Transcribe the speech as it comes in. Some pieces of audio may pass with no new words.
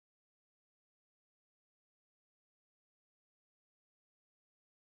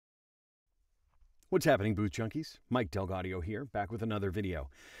What's happening, Booth Junkies? Mike Delgadio here, back with another video.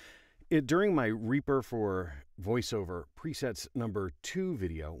 During my Reaper for VoiceOver Presets number 2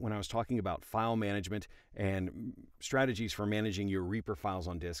 video, when I was talking about file management and strategies for managing your Reaper files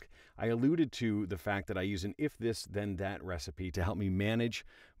on disk, I alluded to the fact that I use an if this, then that recipe to help me manage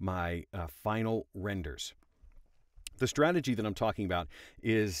my final renders. The strategy that I'm talking about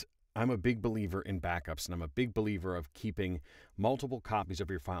is I'm a big believer in backups, and I'm a big believer of keeping multiple copies of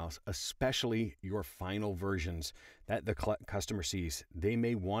your files, especially your final versions that the customer sees. They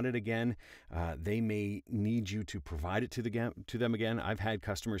may want it again. They may need you to provide it to them again. I've had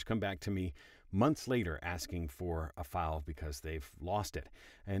customers come back to me months later asking for a file because they've lost it.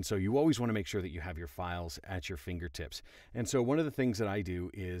 And so you always want to make sure that you have your files at your fingertips. And so one of the things that I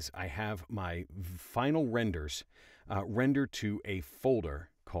do is I have my final renders rendered to a folder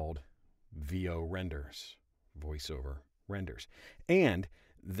called VO Renders, Voiceover Renders. And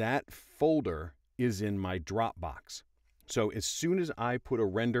that folder is in my Dropbox. So as soon as I put a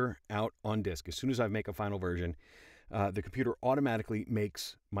render out on disk, as soon as I make a final version, the computer automatically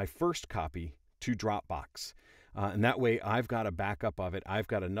makes my first copy to Dropbox. And that way I've got a backup of it. I've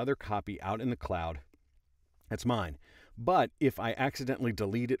got another copy out in the cloud. That's mine. But if I accidentally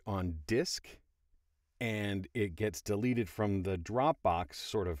delete it on disk, and it gets deleted from the Dropbox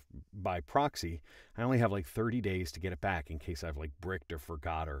sort of by proxy, I only have like 30 days to get it back in case I've like bricked or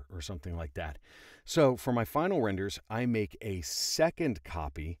forgot or something like that. So for my final renders, I make a second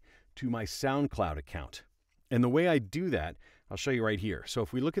copy to my Soundcloud account. And the way I do that, I'll show you right here. So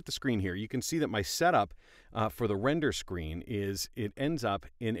if we look at the screen here, you can see that my setup for the render screen is it ends up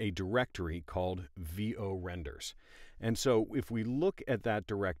in a directory called VO Renders. And so if we look at that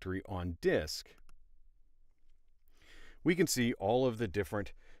directory on disk, we can see all of the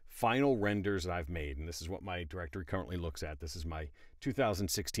different final renders that I've made. And this is what my directory currently looks at. This is my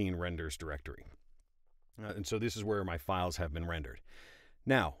 2016 renders directory. And so this is where my files have been rendered.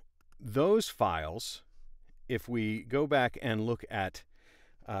 Now, those files, if we go back and look at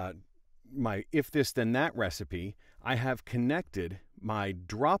my if this then that recipe, I have connected my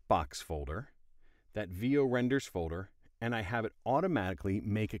Dropbox folder, that VO Renders folder, and I have it automatically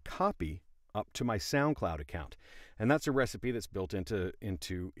make a copy up to my SoundCloud account. And that's a recipe that's built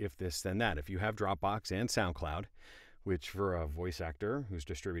into if this then that. If you have Dropbox and SoundCloud, which for a voice actor who's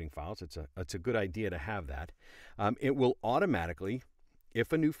distributing files, it's a good idea to have that. It will automatically,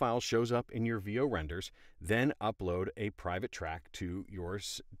 if a new file shows up in your VO Renders, then upload a private track to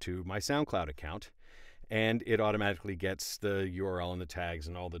my SoundCloud account, and it automatically gets the URL and the tags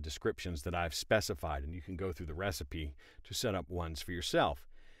and all the descriptions that I've specified, and you can go through the recipe to set up ones for yourself.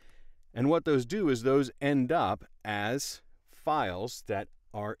 And what those do is those end up as files that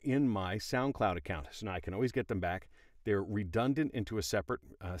are in my SoundCloud account. So now I can always get them back. They're redundant into a separate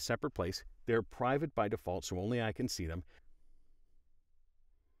place. They're private by default, so only I can see them.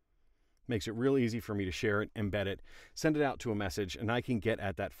 Makes it real easy for me to share it, embed it, send it out to a message, and I can get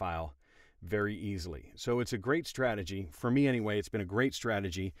at that file very easily. So it's a great strategy. For me anyway, it's been a great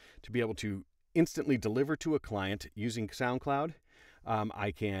strategy to be able to instantly deliver to a client using SoundCloud. I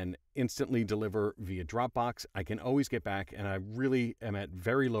can instantly deliver via Dropbox. I can always get back, and I really am at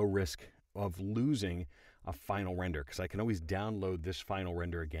very low risk of losing a final render because I can always download this final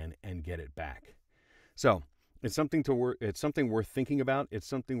render again and get it back. So it's something worth thinking about. It's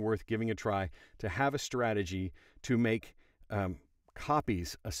something worth giving a try to have a strategy to make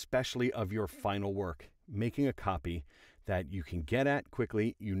copies, especially of your final work. Making a copy that you can get at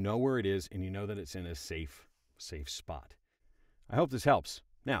quickly, you know where it is, and you know that it's in a safe spot. I hope this helps.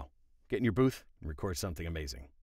 Now, get in your booth and record something amazing.